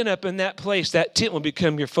set a tent up in that place, that tent will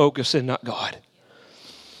become your focus and not God.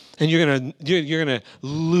 And you're gonna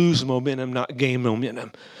lose momentum, not gain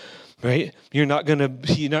momentum, right? You're not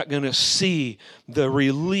gonna see the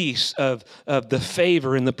release of the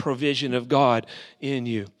favor and the provision of God in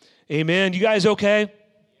you. Amen. You guys okay?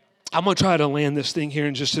 I'm gonna try to land this thing here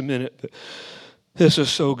in just a minute. But this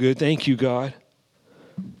is so good. Thank you, God.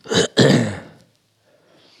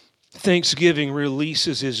 Thanksgiving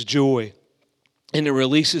releases His joy, and it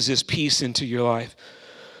releases His peace into your life.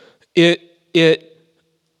 Pay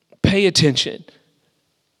attention.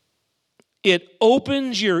 It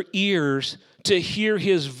opens your ears to hear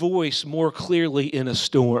His voice more clearly in a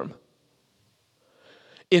storm.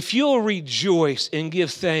 If you'll rejoice and give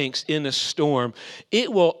thanks in a storm,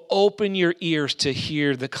 it will open your ears to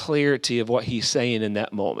hear the clarity of what He's saying in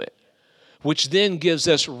that moment, which then gives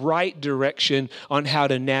us right direction on how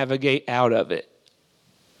to navigate out of it.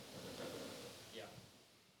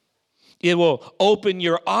 It will open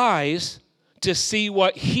your eyes to see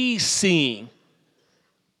what He's seeing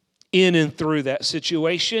in and through that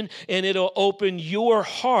situation, and it'll open your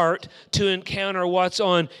heart to encounter what's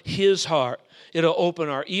on His heart. It'll open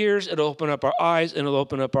our ears, it'll open up our eyes, and it'll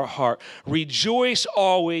open up our heart. Rejoice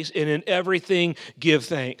always, and in everything give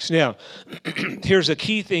thanks. Now, here's a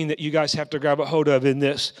key thing that you guys have to grab a hold of in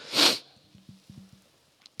this.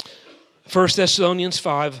 1 Thessalonians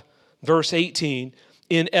 5, verse 18.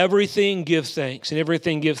 In everything give thanks. In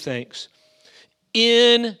everything give thanks.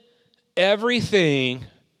 In everything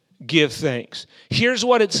give thanks. Here's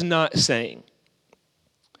what it's not saying.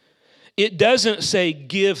 It doesn't say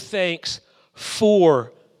give thanks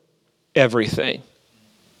for everything.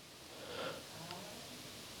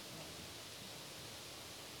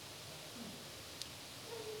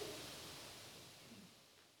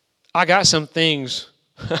 I got some things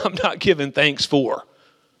I'm not giving thanks for.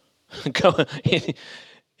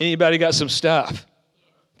 Anybody got some stuff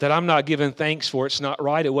that I'm not giving thanks for? It's not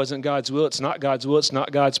right. It wasn't God's will. It's not God's will. It's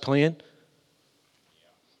not God's plan.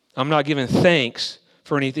 I'm not giving thanks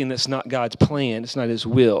for anything that's not God's plan. It's not His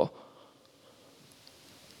will.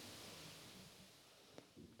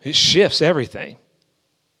 It shifts everything.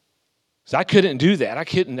 So I couldn't do that. I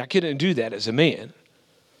couldn't do that as a man.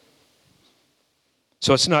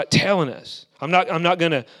 So it's not telling us. I'm not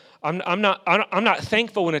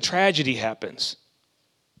thankful when a tragedy happens.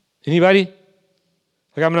 Anybody?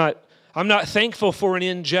 Like I'm not thankful for an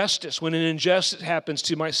injustice when an injustice happens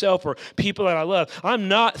to myself or people that I love. I'm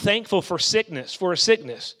not thankful for a sickness.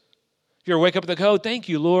 If you ever wake up with a cold, thank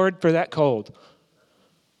you, Lord, for that cold.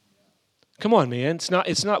 Come on, man. It's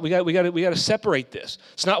not. We got to separate this.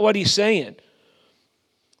 It's not what he's saying.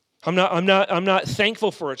 I'm not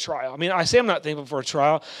thankful for a trial. I mean, I say I'm not thankful for a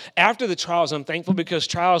trial. After the trials, I'm thankful because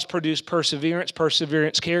trials produce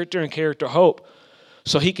perseverance, character, and character hope.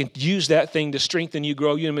 So he can use that thing to strengthen you,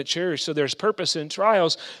 grow you, and mature. So there's purpose in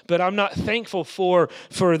trials, but I'm not thankful for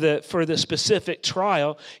the specific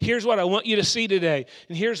trial. Here's what I want you to see today,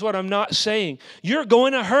 and here's what I'm not saying. You're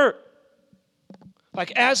going to hurt.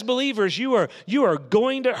 Like as believers, you are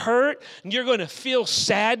going to hurt, and you're going to feel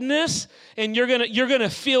sadness, and you're going to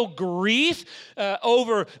feel grief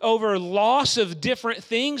over loss of different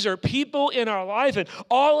things or people in our life, and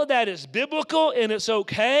all of that is biblical and it's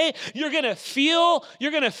okay. You're going to feel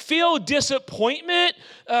disappointment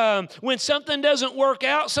when something doesn't work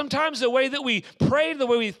out. Sometimes the way that we prayed, the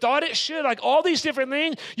way we thought it should, like all these different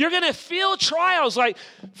things. You're going to feel trials. Like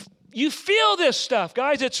you feel this stuff,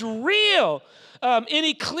 guys. It's real. In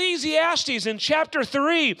Ecclesiastes, in chapter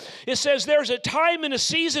 3, it says there's a time and a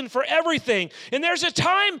season for everything. And there's a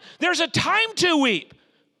time to weep,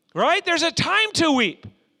 right? There's a time to weep.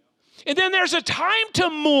 And then there's a time to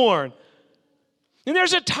mourn. And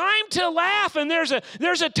there's a time to laugh, and there's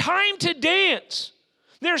a time to dance.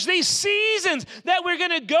 There's these seasons that we're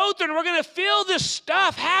going to go through, and we're going to feel this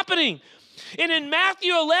stuff happening. And in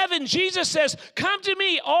Matthew 11, Jesus says, come to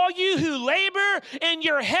me, all you who labor and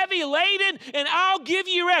you're heavy laden, and I'll give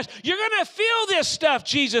you rest. You're going to feel this stuff,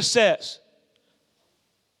 Jesus says.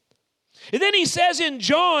 And then he says in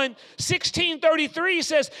John 16:33, he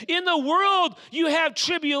says, in the world you have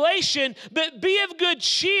tribulation, but be of good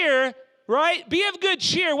cheer, right? Be of good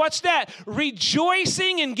cheer. What's that?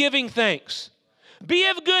 Rejoicing and giving thanks. Be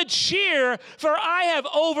of good cheer, for I have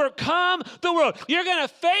overcome the world. You're going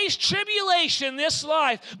to face tribulation this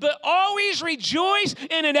life, but always rejoice,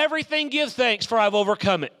 and in everything give thanks, for I've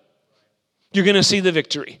overcome it. You're going to see the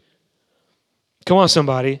victory. Come on,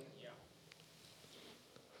 somebody.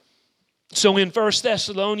 So in 1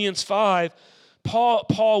 Thessalonians 5,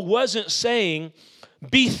 Paul wasn't saying,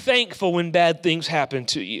 be thankful when bad things happen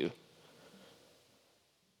to you.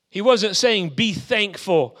 He wasn't saying, be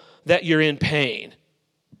thankful that you're in pain.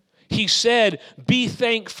 He said, be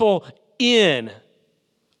thankful in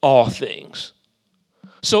all things.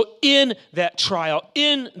 So in that trial,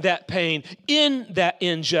 in that pain, in that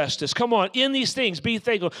injustice, come on, in these things, be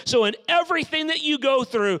thankful. So in everything that you go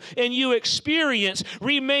through and you experience,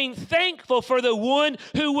 remain thankful for the one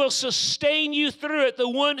who will sustain you through it, the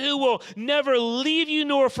one who will never leave you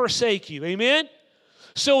nor forsake you. Amen?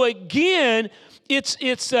 So again, it's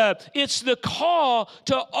the call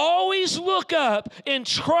to always look up and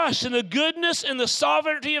trust in the goodness and the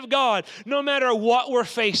sovereignty of God, no matter what we're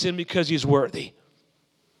facing, because He's worthy.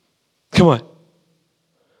 Come on.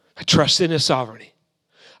 I trust in His sovereignty.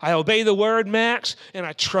 I obey the word, Max, and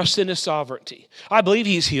I trust in His sovereignty. I believe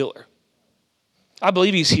He's healer. I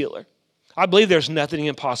believe He's healer. I believe there's nothing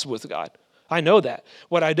impossible with God. I know that.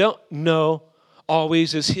 What I don't know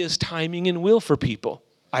always is His timing and will for people.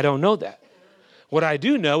 I don't know that. What I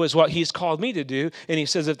do know is what He's called me to do. And He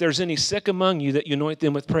says, if there's any sick among you, that you anoint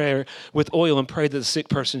them with prayer, with oil, and pray that the sick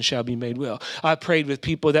person shall be made well. I prayed with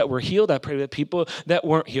people that were healed. I prayed with people that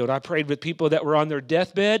weren't healed. I prayed with people that were on their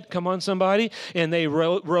deathbed. Come on, somebody. And they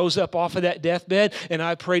rose up off of that deathbed. And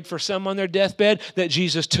I prayed for some on their deathbed that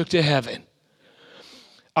Jesus took to heaven.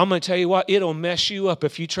 I'm going to tell you what, it'll mess you up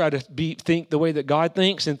if you try to think the way that God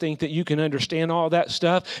thinks and think that you can understand all that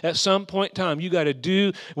stuff. At some point in time, you got to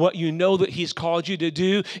do what you know that He's called you to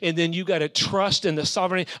do, and then you got to trust in the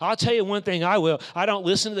sovereignty. I'll tell you one thing I will. I don't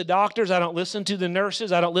listen to the doctors. I don't listen to the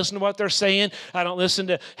nurses. I don't listen to what they're saying. I don't listen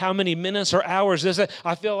to how many minutes or hours this.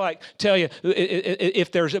 I feel like, tell you,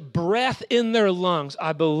 if there's a breath in their lungs,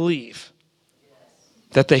 I believe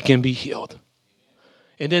that they can be healed.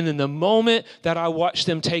 And then in the moment that I watch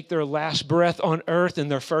them take their last breath on earth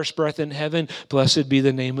and their first breath in heaven, blessed be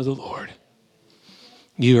the name of the Lord.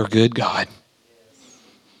 You are good, God.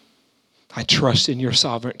 I trust in your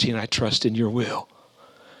sovereignty and I trust in your will.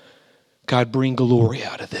 God, bring glory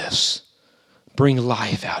out of this. Bring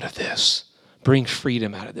life out of this. Bring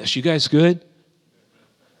freedom out of this. You guys good?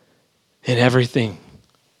 In everything,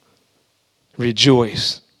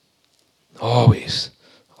 rejoice. Always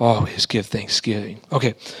give thanksgiving.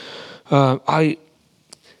 Okay. I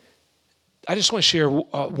just want to share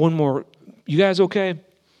one more. You guys okay?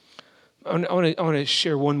 I want to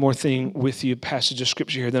share one more thing with you, passage of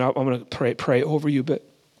scripture here. Then I'm going to pray over you. But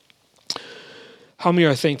how many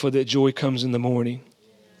are thankful that joy comes in the morning?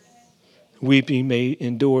 Weeping may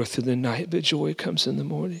endure through the night, but joy comes in the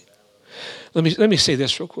morning. Let me say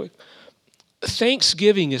this real quick.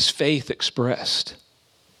 Thanksgiving is faith expressed.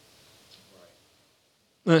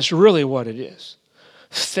 That's really what it is.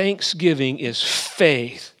 Thanksgiving is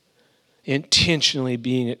faith intentionally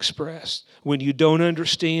being expressed. When you don't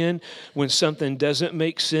understand, when something doesn't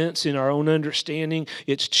make sense in our own understanding,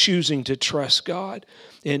 it's choosing to trust God.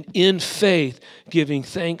 And in faith, giving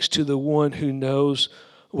thanks to the one who knows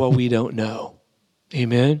what we don't know.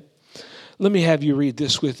 Amen? Let me have you read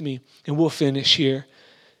this with me, and we'll finish here.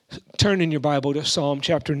 Turn in your Bible to Psalm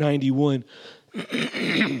chapter 91.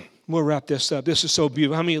 We'll wrap this up. This is so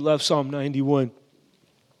beautiful. How many love Psalm 91?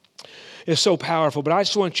 It's so powerful. But I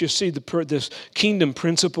just want you to see this kingdom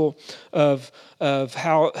principle of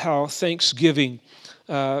how Thanksgiving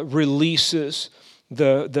releases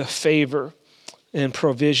the favor and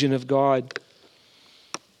provision of God.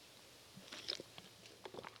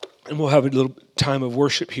 And we'll have a little time of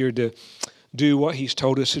worship here to do what He's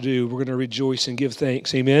told us to do. We're going to rejoice and give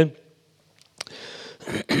thanks. Amen?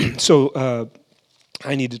 So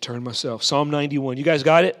I need to turn myself. Psalm 91. You guys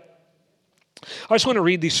got it? I just want to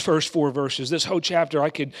read these first 4 verses. This whole chapter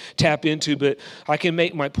I could tap into, but I can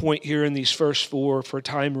make my point here in these first 4 for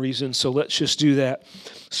time reasons, so let's just do that.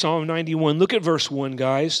 Psalm 91. Look at verse 1,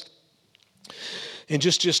 guys. And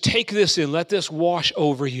just take this in. Let this wash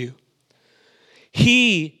over you.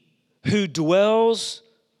 He who dwells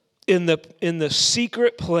in the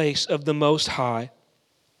secret place of the Most High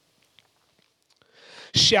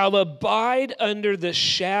shall abide under the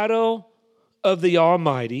shadow of the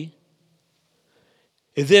Almighty.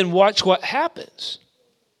 And then watch what happens.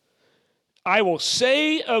 I will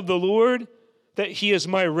say of the Lord that He is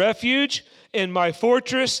my refuge and my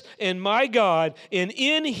fortress and my God, and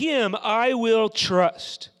in Him I will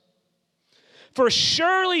trust. For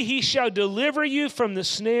surely He shall deliver you from the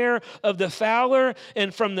snare of the fowler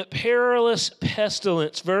and from the perilous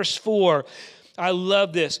pestilence. Verse 4, I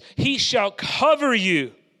love this. He shall cover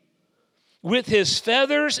you with His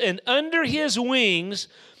feathers, and under His wings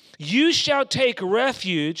you shall take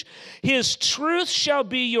refuge. His truth shall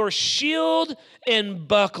be your shield and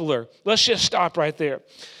buckler. Let's just stop right there.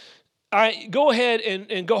 Go ahead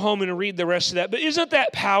and go home and read the rest of that. But isn't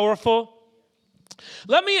that powerful?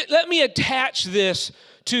 Let me attach this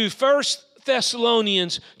to 1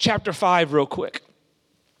 Thessalonians chapter 5 real quick.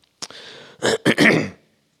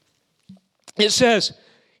 It says,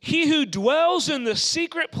 He who dwells in the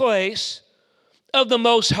secret place of the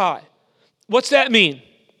Most High. What's that mean?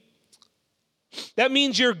 That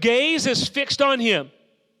means your gaze is fixed on Him.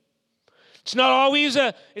 It's not always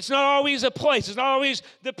a place. It's not always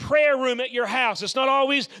the prayer room at your house. It's not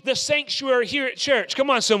always the sanctuary here at church. Come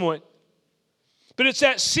on, someone. But it's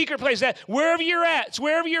that secret place, that wherever you're at,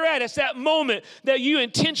 it's that moment that you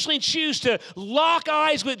intentionally choose to lock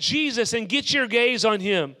eyes with Jesus and get your gaze on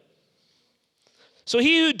Him. So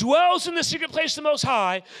He who dwells in the secret place of the Most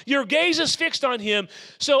High, your gaze is fixed on Him.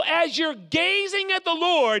 So as you're gazing at the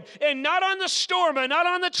Lord and not on the storm or not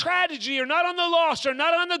on the tragedy or not on the loss or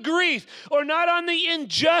not on the grief or not on the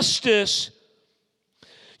injustice,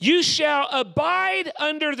 you shall abide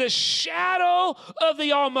under the shadow of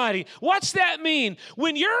the Almighty. What's that mean?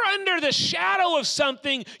 When you're under the shadow of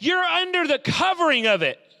something, you're under the covering of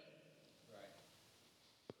it.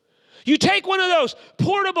 You take one of those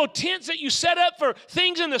portable tents that you set up for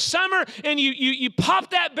things in the summer, and you pop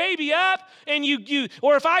that baby up, and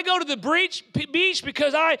or if I go to the beach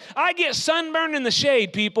because I get sunburned in the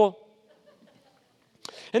shade, people.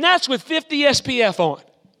 And that's with 50 SPF on.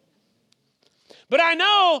 But I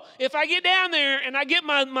know if I get down there and I get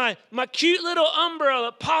my cute little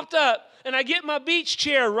umbrella popped up and I get my beach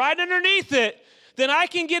chair right underneath it, then I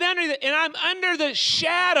can get under it, and I'm under the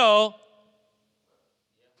shadow.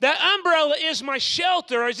 That umbrella is my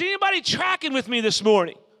shelter. Is anybody tracking with me this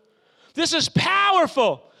morning? This is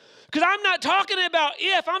powerful. Because I'm not talking about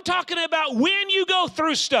if, I'm talking about when you go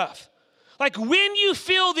through stuff. Like when you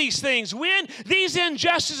feel these things, when these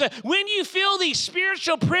injustices, when you feel these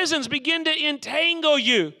spiritual prisons begin to entangle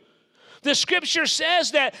you. The scripture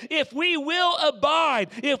says that if we will abide,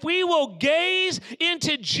 if we will gaze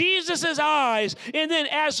into Jesus' eyes, and then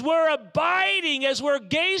as we're abiding, as we're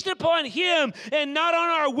gazed upon him and not on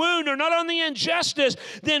our wound or not on the injustice,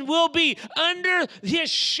 then we'll be under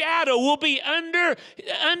his shadow. We'll be under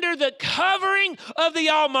the covering of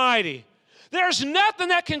the Almighty. There's nothing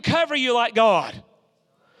that can cover you like God.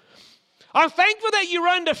 I'm thankful that you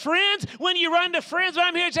run to friends. When you run to friends, but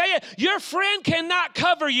I'm here to tell you, your friend cannot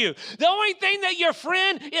cover you. The only thing that your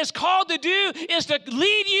friend is called to do is to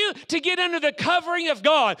lead you to get under the covering of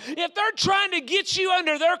God. If they're trying to get you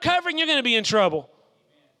under their covering, you're going to be in trouble.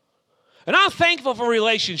 And I'm thankful for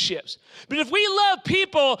relationships. But if we love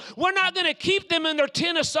people, we're not going to keep them in their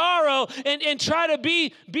tent of sorrow and try to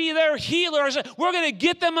be their healers. We're going to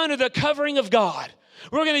get them under the covering of God.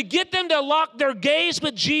 We're going to get them to lock their gaze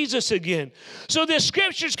with Jesus again. So this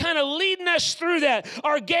scripture's kind of leading us through that.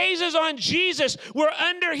 Our gaze is on Jesus. We're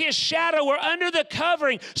under his shadow. We're under the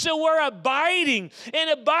covering. So we're abiding. And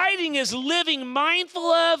abiding is living mindful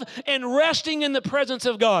of and resting in the presence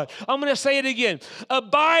of God. I'm going to say it again.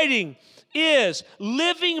 Abiding is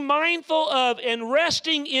living mindful of and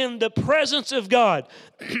resting in the presence of God.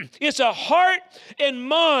 It's a heart and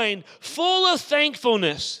mind full of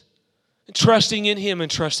thankfulness. Trusting in him and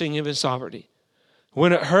trusting in his sovereignty.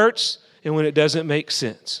 When it hurts and when it doesn't make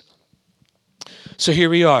sense. So here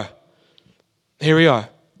we are. Here we are.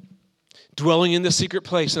 Dwelling in the secret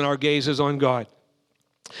place, and our gaze is on God.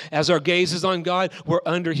 As our gaze is on God, we're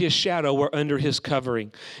under his shadow, we're under his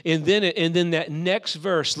covering. And then that next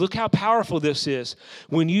verse, look how powerful this is.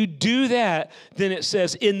 When you do that, then it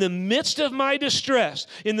says, in the midst of my distress,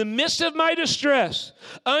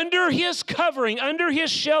 under his covering, under his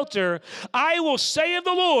shelter, I will say of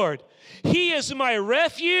the Lord, he is my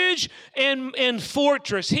refuge and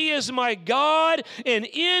fortress. He is my God, and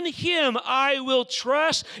in him I will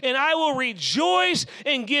trust, and I will rejoice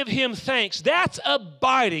and give him thanks. That's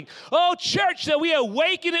abiding. Oh, church, that we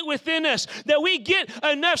awaken it within us, that we get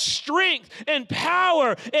enough strength and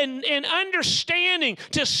power and understanding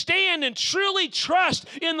to stand and truly trust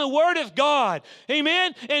in the Word of God.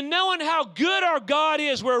 Amen? And knowing how good our God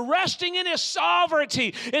is, we're resting in his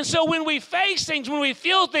sovereignty. And so when we face things, when we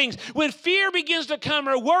feel things, when fear begins to come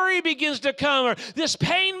or worry begins to come or this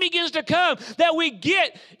pain begins to come, that we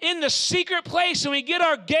get in the secret place and we get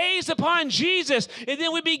our gaze upon Jesus, and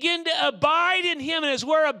then we begin to abide in him. And as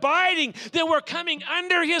we're abiding, then we're coming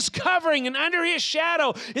under his covering and under his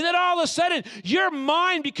shadow. And then all of a sudden, your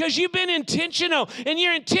mind, because you've been intentional and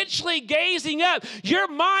you're intentionally gazing up, your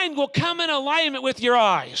mind will come in alignment with your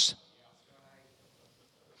eyes.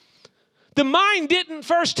 The mind didn't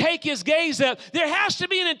first take his gaze up. There has to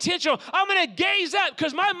be an intentional, I'm going to gaze up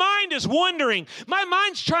because my mind is wondering. My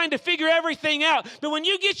mind's trying to figure everything out. But when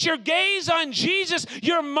you get your gaze on Jesus,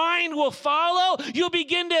 your mind will follow. You'll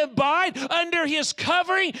begin to abide under his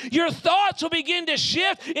covering. Your thoughts will begin to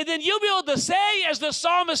shift. And then you'll be able to say, as the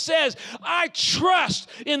psalmist says, I trust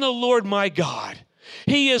in the Lord my God.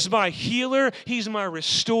 He is my healer. He's my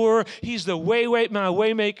restorer. He's my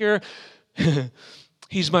waymaker.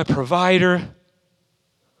 He's my provider.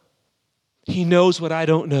 He knows what I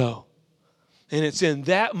don't know. And it's in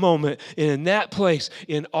that moment, and in that place,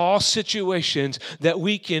 in all situations, that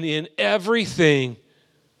we can, in everything,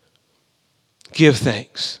 give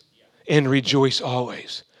thanks and rejoice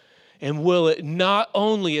always. And will it not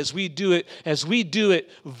only as we do it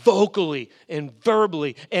vocally and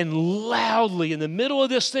verbally and loudly in the middle of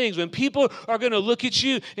these things, when people are going to look at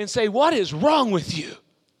you and say, what is wrong with you?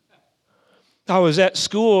 I was at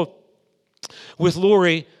school with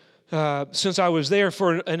Lori since I was there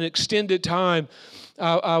for an extended time.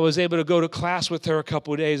 I was able to go to class with her a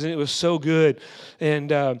couple of days, and it was so good. And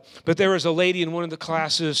but there was a lady in one of the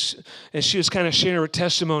classes, and she was kind of sharing her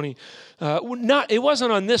testimony. It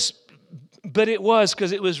wasn't on this, but it was,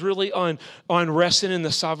 because it was really on resting in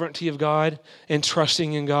the sovereignty of God and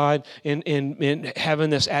trusting in God and having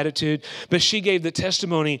this attitude. But she gave the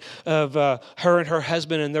testimony of her and her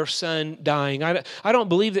husband and their son dying. I don't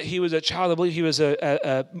believe that he was a child. I believe he was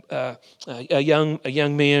a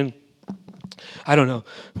young man. I don't know.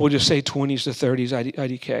 We'll just say 20s to 30s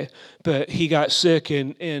IDK. But he got sick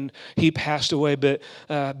and he passed away. But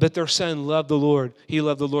their son loved the Lord. He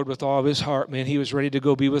loved the Lord with all of his heart, man. He was ready to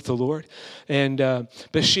go be with the Lord. And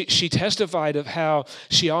but she testified of how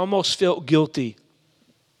she almost felt guilty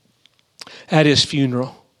at his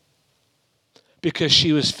funeral because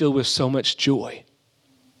she was filled with so much joy.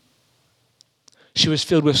 She was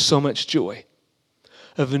filled with so much joy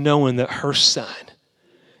of knowing that her son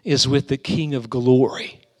is with the King of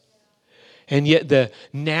glory. And yet the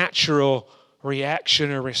natural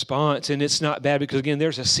reaction or response, and it's not bad because, again,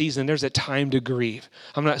 there's a season, there's a time to grieve.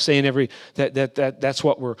 I'm not saying that's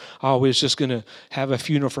what we're always just going to have a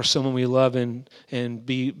funeral for someone we love and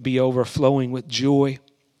be overflowing with joy.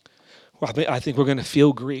 Well, I think we're going to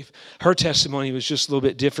feel grief. Her testimony was just a little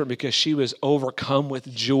bit different because she was overcome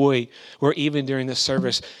with joy, where even during the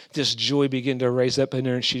service, this joy began to raise up in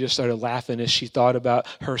her, and she just started laughing as she thought about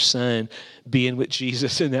her son being with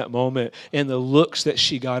Jesus in that moment and the looks that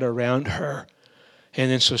she got around her.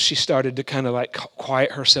 And then so she started to kind of like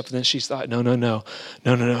quiet herself, and then she thought,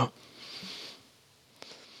 no.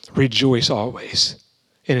 Rejoice always,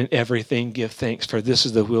 and in everything give thanks, for this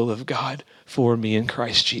is the will of God for me in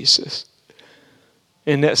Christ Jesus.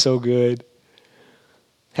 Isn't that so good?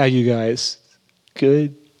 How you guys?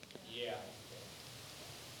 Good? Yeah.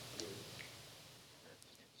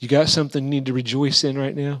 You got something you need to rejoice in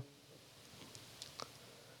right now?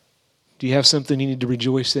 Do you have something you need to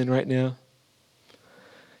rejoice in right now?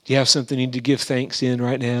 Do you have something you need to give thanks in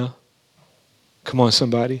right now? Come on,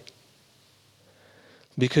 somebody.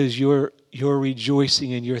 Because your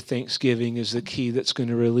rejoicing and your thanksgiving is the key that's going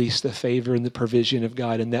to release the favor and the provision of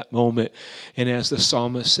God in that moment. And as the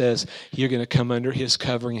psalmist says, you're going to come under his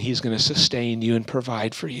covering, and he's going to sustain you and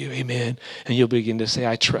provide for you. Amen. And you'll begin to say,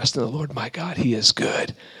 I trust in the Lord my God. He is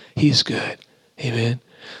good. He's good. Amen.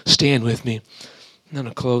 Stand with me. I'm going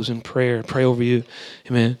to close in prayer. Pray over you.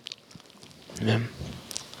 Amen. Amen.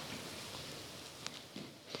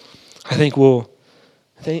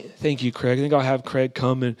 Thank you, Craig. I think I'll have Craig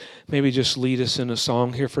come and maybe just lead us in a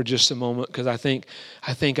song here for just a moment, because I think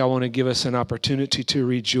I want to give us an opportunity to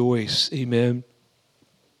rejoice. Amen.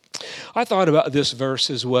 I thought about this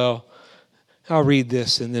verse as well. I'll read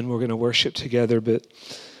this and then we're going to worship together. But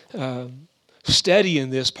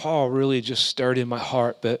studying this, Paul really just stirred in my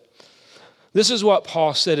heart. But this is what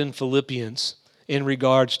Paul said in Philippians in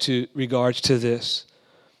regards to this.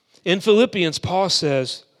 In Philippians, Paul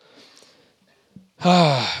says,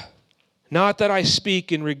 not that I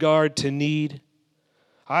speak in regard to need.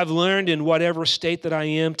 I've learned in whatever state that I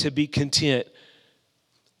am to be content.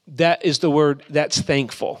 That is the word, that's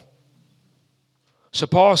thankful. So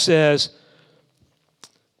Paul says,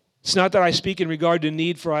 it's not that I speak in regard to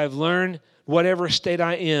need, for I have learned whatever state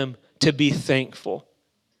I am to be thankful.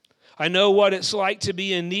 I know what it's like to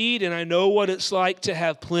be in need, and I know what it's like to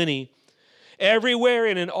have plenty. Everywhere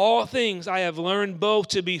and in all things I have learned both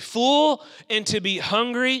to be full and to be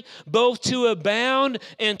hungry, both to abound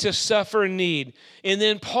and to suffer need. And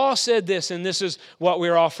then Paul said this, and this is what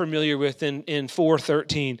we're all familiar with in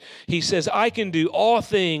 4:13. He says, I can do all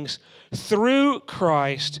things through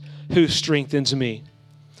Christ who strengthens me.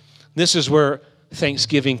 This is where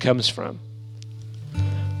thanksgiving comes from.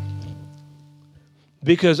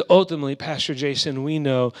 Because ultimately, Pastor Jason, we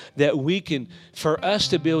know that for us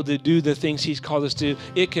to be able to do the things he's called us to do,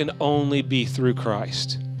 it can only be through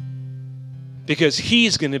Christ. Because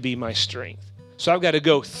he's going to be my strength. So I've got to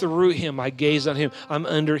go through him. I gaze on him. I'm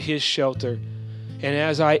under his shelter. And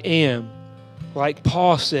as I am, like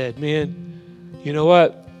Paul said, man, you know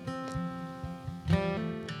what?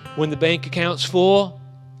 When the bank account's full,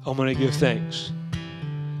 I'm going to give thanks.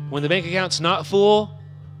 When the bank account's not full,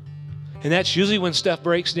 and that's usually when stuff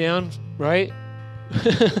breaks down, right?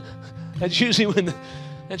 That's usually when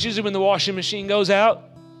the washing machine goes out.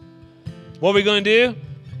 What are we going to do?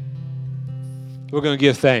 We're going to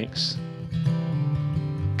give thanks.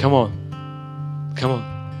 Come on.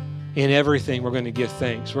 In everything, we're going to give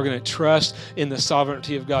thanks. We're going to trust in the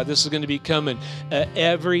sovereignty of God. This is going to become an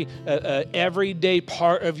everyday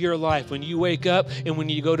part of your life. When you wake up and when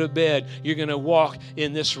you go to bed, you're going to walk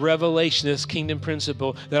in this revelation, this kingdom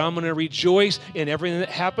principle, that I'm going to rejoice in everything that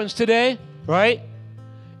happens today, right?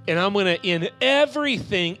 And I'm going to, in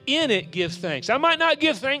everything in it, give thanks. I might not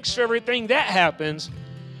give thanks for everything that happens,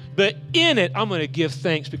 but in it, I'm going to give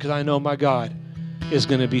thanks because I know my God is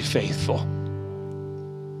going to be faithful.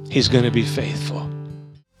 He's going to be faithful.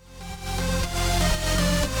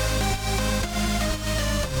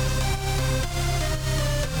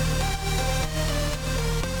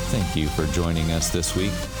 Thank you for joining us this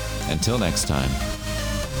week. Until next time.